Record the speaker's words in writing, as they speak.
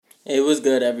Hey, what's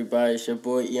good, everybody? It's your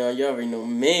boy Eon. You already know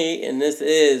me, and this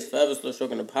is Forever Slow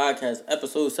Stroking the Podcast,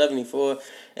 episode 74.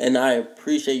 And I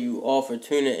appreciate you all for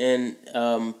tuning in.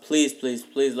 Please, please,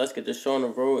 please, let's get this show on the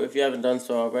road. If you haven't done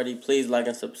so already, please like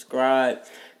and subscribe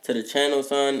to the channel,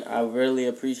 son. I really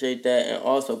appreciate that. And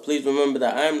also, please remember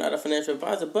that I am not a financial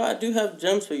advisor, but I do have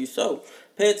gems for you. So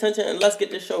pay attention and let's get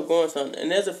this show going, son.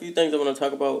 And there's a few things I want to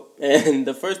talk about. And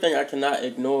the first thing I cannot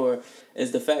ignore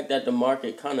is the fact that the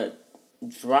market kind of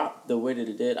dropped the way that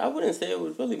it did. I wouldn't say it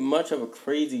was really much of a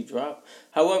crazy drop.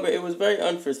 However, it was very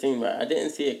unforeseen, right? I didn't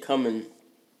see it coming.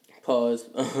 Pause.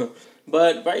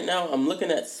 But right now, I'm looking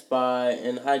at SPY,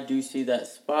 and I do see that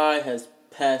SPY has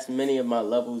passed many of my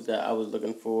levels that I was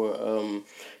looking for. A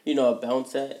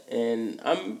bounce at, and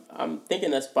I'm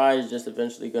thinking that SPY is just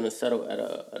eventually going to settle at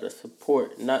a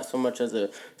support, not so much as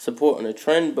a support on a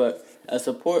trend, but a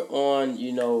support on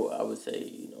I would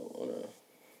say on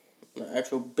an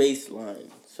actual baseline.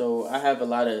 So I have a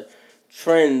lot of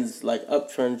trends, like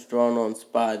uptrends drawn on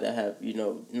SPY that have,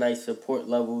 nice support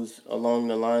levels along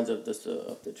the lines of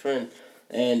the trend.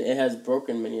 And it has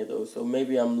broken many of those. So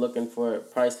maybe I'm looking for a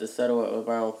price to settle at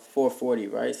around 440,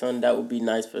 right, son? That would be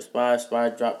nice for SPY.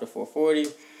 SPY dropped to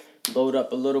 440, load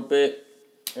up a little bit,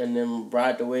 and then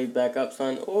ride the wave back up,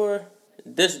 son. Or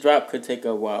this drop could take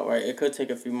a while, right? It could take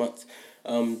a few months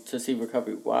to see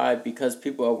recovery. Why? Because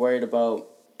people are worried about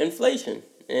inflation.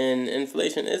 And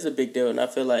inflation is a big deal, and I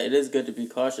feel like it is good to be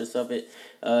cautious of it.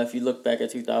 If you look back at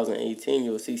 2018,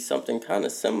 you'll see something kind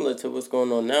of similar to what's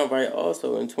going on now, right?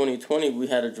 Also, in 2020, we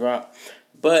had a drop,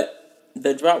 but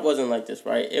the drop wasn't like this,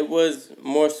 right? It was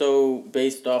more so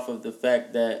based off of the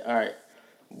fact that, all right,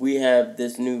 we have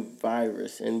this new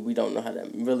virus, and we don't know how to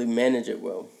really manage it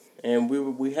well. And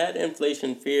we had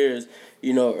inflation fears,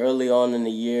 early on in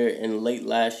the year and late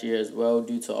last year as well,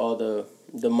 due to all the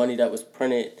money that was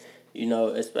printed,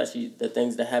 especially the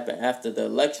things that happened after the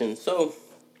election. So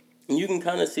you can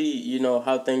kind of see,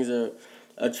 how things are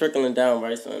trickling down,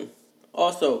 right, son?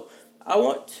 Also, I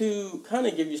want to kind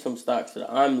of give you some stocks that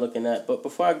I'm looking at, but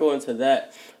before I go into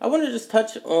that, I want to just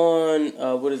touch on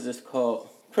what is this called?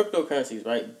 Cryptocurrencies,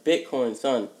 right? Bitcoin,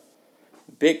 son.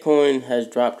 Bitcoin has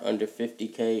dropped under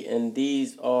 50K, and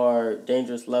these are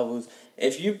dangerous levels.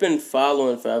 If you've been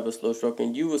following Forever Slow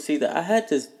Stroking, you will see that I had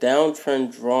this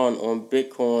downtrend drawn on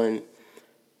Bitcoin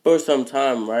for some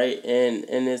time, right? And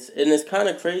it's kind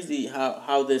of crazy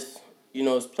how this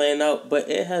is playing out, but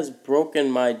it has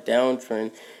broken my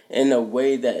downtrend in a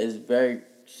way that is very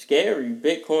scary.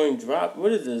 Bitcoin dropped.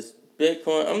 What is this?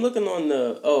 Bitcoin. I'm looking on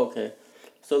the. Oh, okay.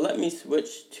 So let me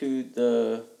switch to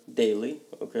the daily.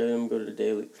 Okay, let me go to the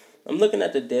daily. I'm looking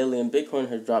at the daily, and Bitcoin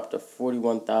has dropped to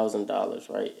 $41,000,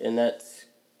 right? And that's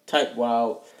type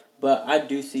wild. But I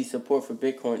do see support for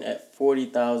Bitcoin at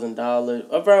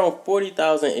 $40,000, around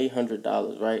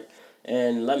 $40,800, right?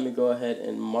 And let me go ahead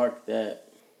and mark that,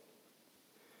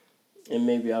 and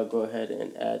maybe I'll go ahead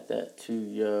and add that to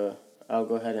your. I'll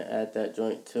go ahead and add that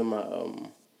joint to my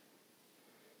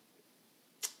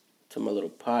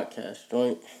little podcast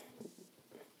joint.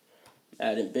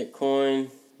 Adding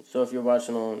Bitcoin. So if you're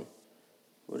watching on,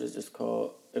 what is this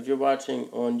called? If you're watching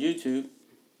on YouTube,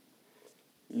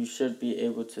 you should be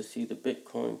able to see the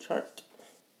Bitcoin chart.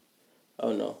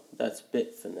 Oh no, that's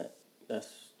Bitfinet.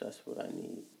 That's what I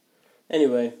need.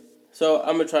 Anyway, so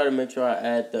I'm gonna try to make sure I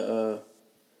add the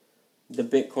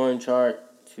Bitcoin chart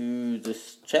to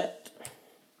this chat,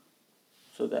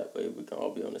 so that way we can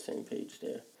all be on the same page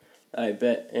there. I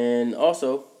bet. And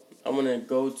also, I'm gonna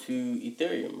go to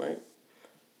Ethereum, right?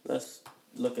 Let's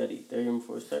look at Ethereum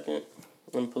for a second.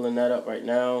 I'm pulling that up right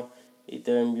now.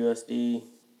 Ethereum USD.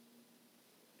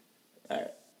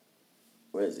 Alright.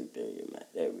 Where's Ethereum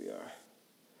at? There we are.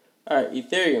 Alright,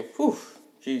 Ethereum. Whew.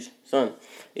 Jeez, son.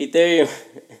 Ethereum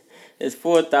is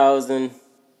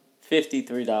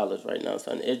 $4,053 right now,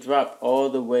 son. It dropped all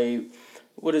the way.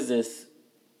 What is this?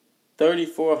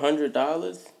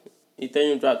 $3,400?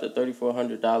 Ethereum dropped to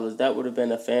 $3,400. That would have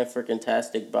been a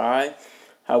fan-freaking-tastic buy.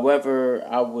 However,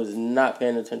 I was not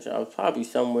paying attention. I was probably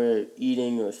somewhere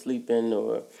eating or sleeping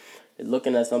or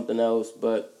looking at something else.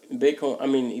 But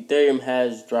Ethereum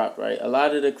has dropped, right? A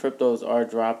lot of the cryptos are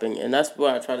dropping. And that's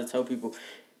what I try to tell people.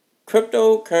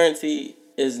 Cryptocurrency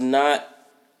is not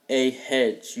a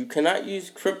hedge. You cannot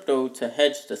use crypto to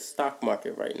hedge the stock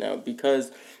market right now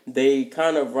because they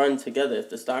kind of run together. If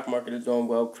the stock market is doing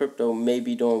well, crypto may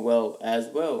be doing well as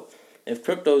well. If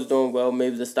crypto is doing well,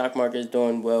 maybe the stock market is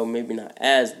doing well, maybe not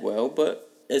as well,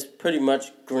 but it's pretty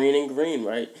much green and green,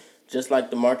 right? Just like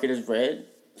the market is red,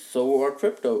 so are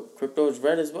crypto. Crypto is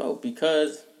red as well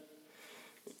because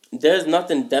there's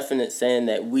nothing definite saying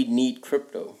that we need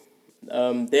crypto.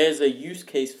 there's a use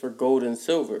case for gold and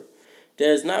silver.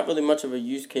 There's not really much of a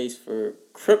use case for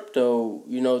crypto,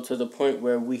 to the point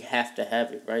where we have to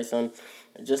have it, right, son?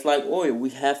 Just like oil,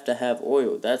 we have to have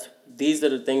oil. These are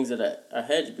the things that are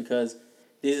hedged because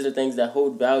these are the things that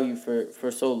hold value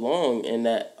for so long and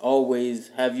that always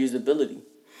have usability.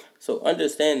 So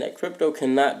understand that crypto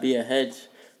cannot be a hedge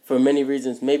for many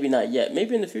reasons. Maybe not yet.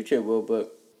 Maybe in the future it will,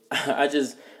 but I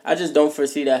just don't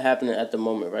foresee that happening at the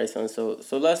moment, right, son? So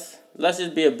let's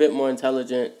just be a bit more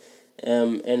intelligent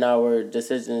in our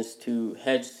decisions to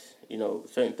hedge,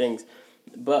 certain things.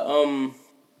 But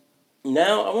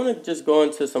now I want to just go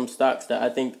into some stocks that I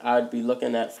think I'd be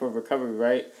looking at for recovery,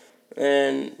 right?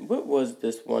 And what was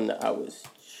this one that I was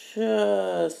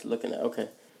just looking at? Okay,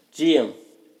 GM.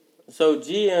 So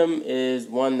GM is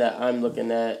one that I'm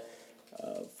looking at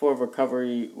for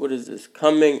recovery. What is this?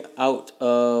 Coming out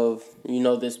of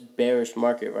this bearish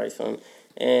market, right, son?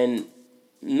 And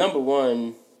number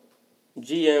one,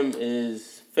 GM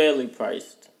is fairly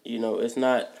priced. It's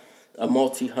not a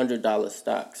multi-$100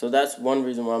 stock. So that's one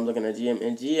reason why I'm looking at GM.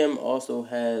 And GM also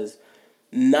has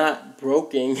not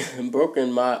broken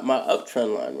my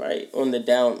uptrend line, right? On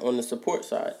the support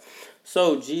side.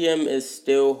 So GM is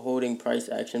still holding price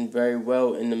action very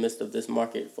well in the midst of this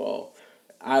market fall.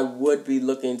 I would be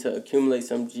looking to accumulate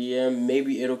some GM.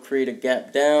 Maybe it'll create a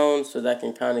gap down, so that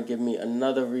can kind of give me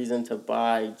another reason to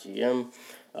buy GM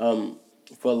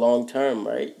for long term,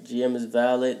 right? GM is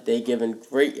valid. They giving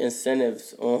great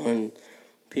incentives on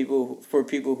people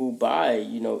who buy,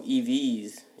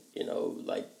 EVs,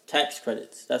 like tax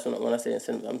credits. That's when I say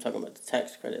incentives, I'm talking about the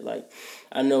tax credit. Like,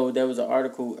 I know there was an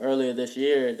article earlier this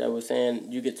year that was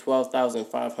saying you get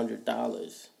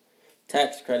 $12,500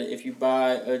 tax credit if you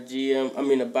buy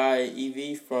buy an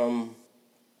EV from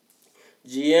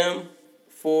GM,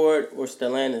 Ford, or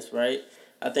Stellantis, right?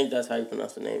 I think that's how you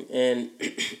pronounce the name. And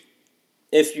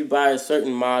if you buy a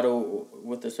certain model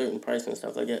with a certain price and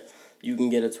stuff like that, you can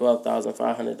get a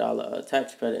 $12,500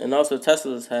 tax credit. And also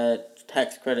Tesla's had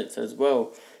tax credits as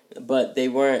well, but they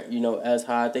weren't, as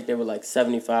high. I think they were like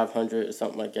 $7,500 or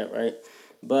something like that, right?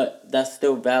 But that's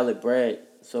still valid bread.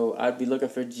 So I'd be looking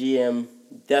for GM,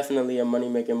 definitely a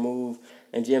money-making move.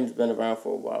 And GM's been around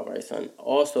for a while, right, son?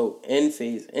 Also,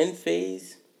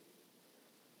 Enphase,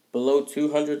 below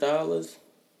 $200.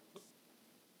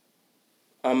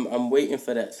 I'm waiting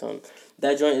for that, son.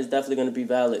 That joint is definitely gonna be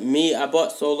valid. I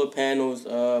bought solar panels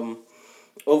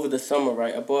over the summer,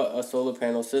 right? I bought a solar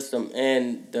panel system,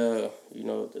 and the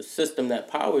system that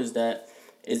powers that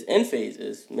is Enphase,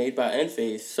 is made by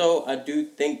Enphase. So I do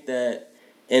think that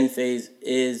Enphase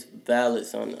is valid,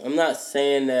 son. I'm not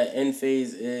saying that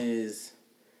Enphase is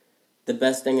the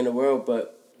best thing in the world,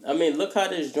 but I mean, look how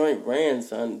this joint ran,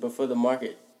 son, before the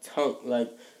market tanked. Like,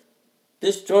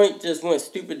 this joint just went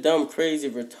stupid, dumb, crazy,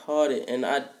 retarded, and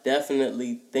I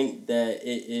definitely think that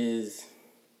it's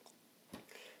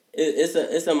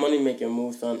a money making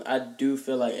move, son. I do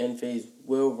feel like Enphase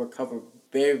will recover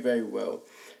very, very well.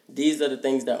 These are the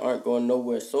things that aren't going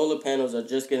nowhere. Solar panels are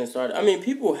just getting started. I mean,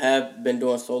 people have been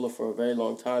doing solar for a very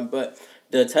long time, but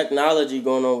the technology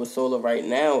going on with solar right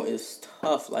now is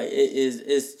tough. Like,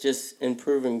 it's just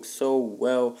improving so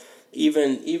well.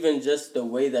 Even just the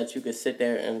way that you could sit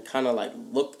there and kind of like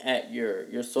look at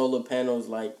your solar panels,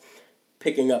 like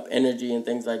picking up energy and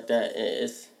things like that.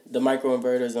 It's the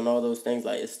microinverters and all those things.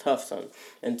 Like, it's tough, son.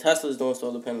 And Tesla's doing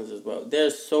solar panels as well.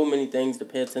 There's so many things to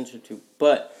pay attention to,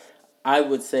 but I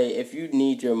would say if you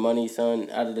need your money, son,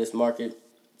 out of this market,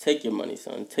 take your money,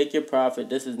 son. Take your profit.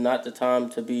 This is not the time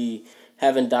to be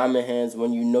having diamond hands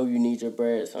when you know you need your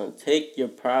bread, son. Take your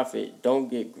profit. Don't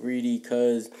get greedy,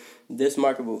 because this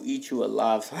market will eat you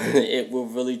alive, son. It will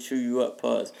really chew you up,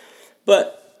 pause.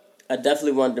 But I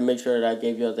definitely wanted to make sure that I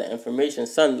gave you all the information.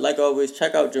 Son, like always,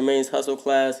 check out Jermaine's Hustle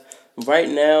class. Right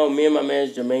now, me and my man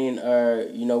Jermaine are,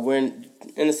 we're in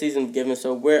the season of giving,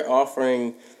 so we're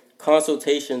offering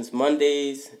consultations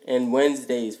Mondays and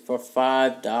Wednesdays for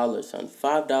 $5, son.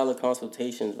 $5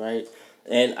 consultations, right?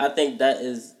 And I think that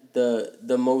is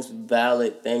the most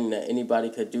valid thing that anybody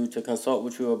could do, to consult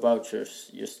with you about your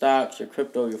stocks, your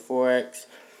crypto, your forex,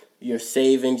 your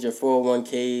savings, your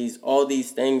 401ks, all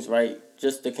these things, right?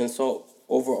 Just to consult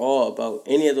overall about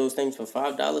any of those things for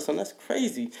 $5, son. That's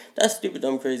crazy. That's stupid,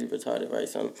 dumb, crazy, retarded, right,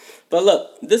 son? But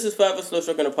look, this is Forever Slow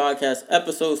Stroking the Podcast,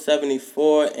 episode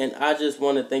 74, and I just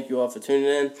want to thank you all for tuning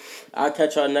in. I'll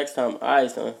catch y'all next time. All right,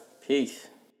 son. Peace.